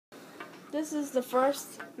This is the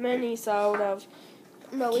first mini-sode of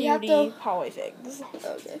we have Cutty to. polyfigs.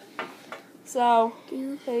 Okay. So,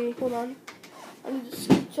 Hey, hold on. I need to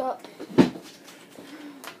scooch up.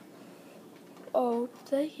 Oh,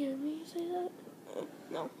 did they hear me say that?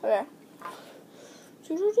 No. Okay.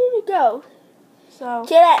 Go. So,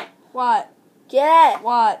 Get it. what? Get it.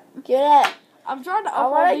 What? Get it. I'm trying to I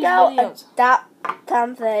want upload to these go videos. that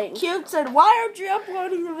something. Cute said, why aren't you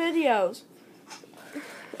uploading the videos?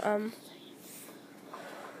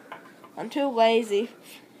 I'm too lazy.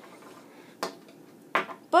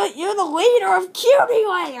 But you're the leader of Cutie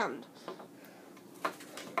Land.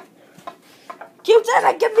 Cute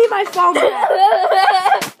said, give me my phone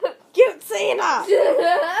back. Cute Cena.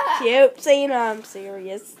 Cute Cena, I'm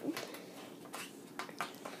serious.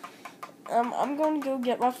 I'm going to go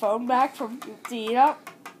get my phone back from Cena.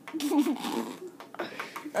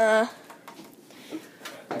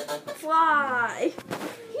 Fly.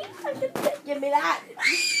 Give me that.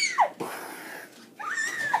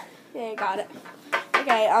 Okay, got it.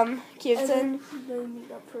 Okay, Cuteson.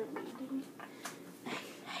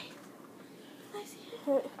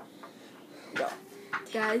 Go.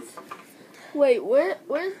 Guys. Wait, where's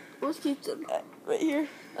Cuteson? Right here.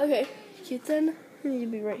 Okay, Cuteson. You need to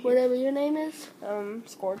be right here. Whatever your name is.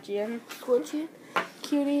 Scorpion.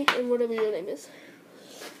 Cutie, and whatever your name is.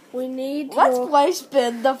 We need to... Let's play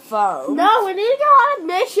spin the phone. No, we need to go on a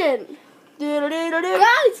mission.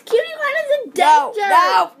 Guys, Cutie Land is in danger.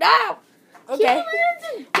 No. Okay. Cutie Land is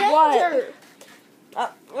in danger.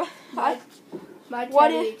 My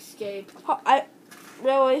Teddy escaped.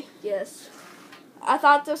 Really? Yes. I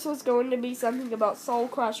thought this was going to be something about Soul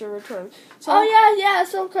Crusher return. Yeah,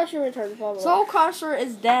 Soul Crusher returns. Blah, blah, blah. Soul Crusher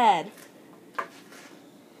is dead.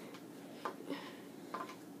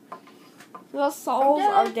 The souls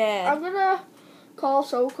are dead. I'm gonna call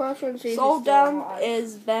Soul Crusher and see Soul if he's Down still alive.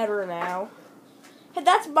 is better now. Hey,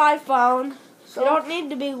 that's my phone. You don't need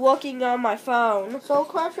to be looking on my phone. Soul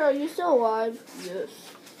Crusher, are you still alive? Yes.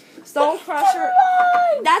 Soul He's Crusher. still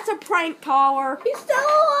alive! That's a prank caller. He's still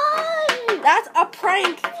alive! That's a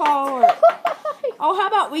prank caller. Oh, how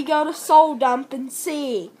about we go to Soul Dump and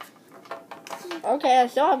see? Okay, I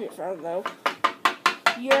still have your phone though.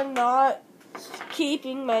 You're not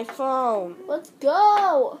keeping my phone. Let's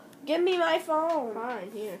go! Give me my phone.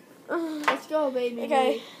 Fine, here. Let's go, baby.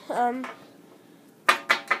 Okay,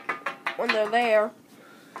 when they're there.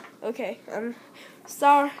 Okay,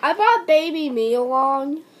 sorry. I brought baby me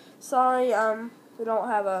along. Sorry, we don't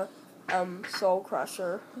have a, Soul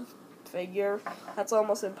Crusher figure. That's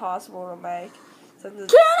almost impossible to make. Kitty,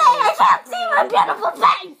 I can't see my beautiful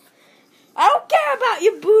face! I don't care about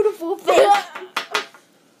your beautiful face.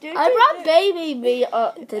 I brought baby me.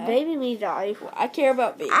 Did baby me die? I care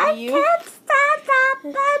about baby you. Can't stand up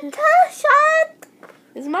and cushion.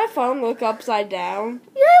 Does my phone look upside down?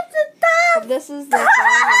 Yes, it does. This is the phone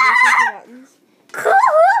and this is the buttons.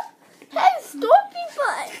 Hey, Scorpy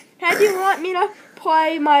butt. Hey, do you want me to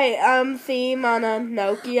play my theme on a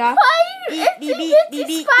Nokia? Play Itsy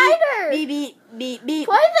Bitsy Spider. Beep beep beep beep.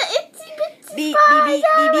 Play the Itsy Bitsy Beep, Spider. beep,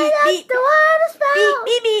 beep, beep, That's beep. the water spell.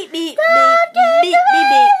 Beep beep beep beep Don't get beep the beep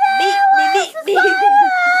way beep that beep was beep the beep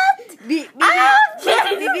beep beep I'm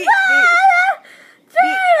getting beep the beep father.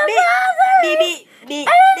 Trying to bother. beep beep beep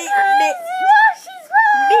I didn't really see what she's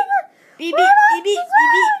wearing. beep beep beep beep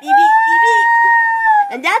beep beep beep.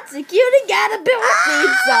 And that's the Cutie Caterpillar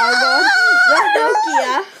theme song on the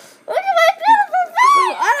Nokia. Look at my beautiful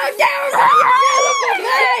face. I don't care about your beautiful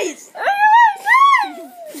face.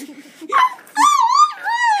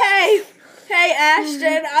 Hey,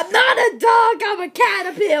 Ashton, I'm not a dog, I'm a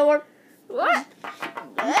caterpillar. What?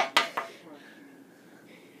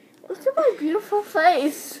 Look at my beautiful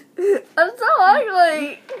face. I'm so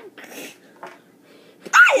ugly.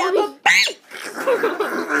 I am a bake.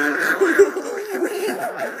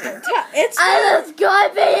 It's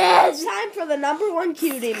time for the #1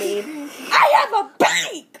 cutie meme. I have a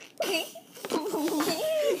bake.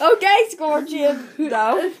 Okay, Scorpion.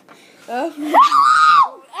 No. I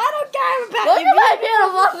don't care about Look you. at my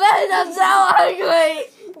beautiful face. I'm so ugly.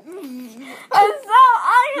 I'm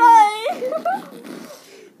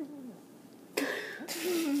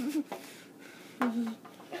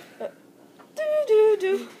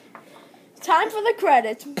Do. Time for the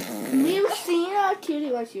credits. You've seen how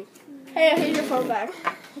Cutie wants you. Hey, here's your phone back.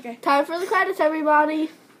 Okay. Time for the credits, everybody.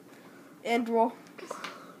 And roll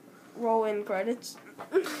in credits.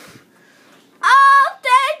 Oh,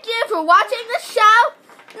 thank you for watching the show.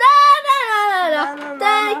 No.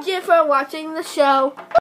 Thank you for watching the show.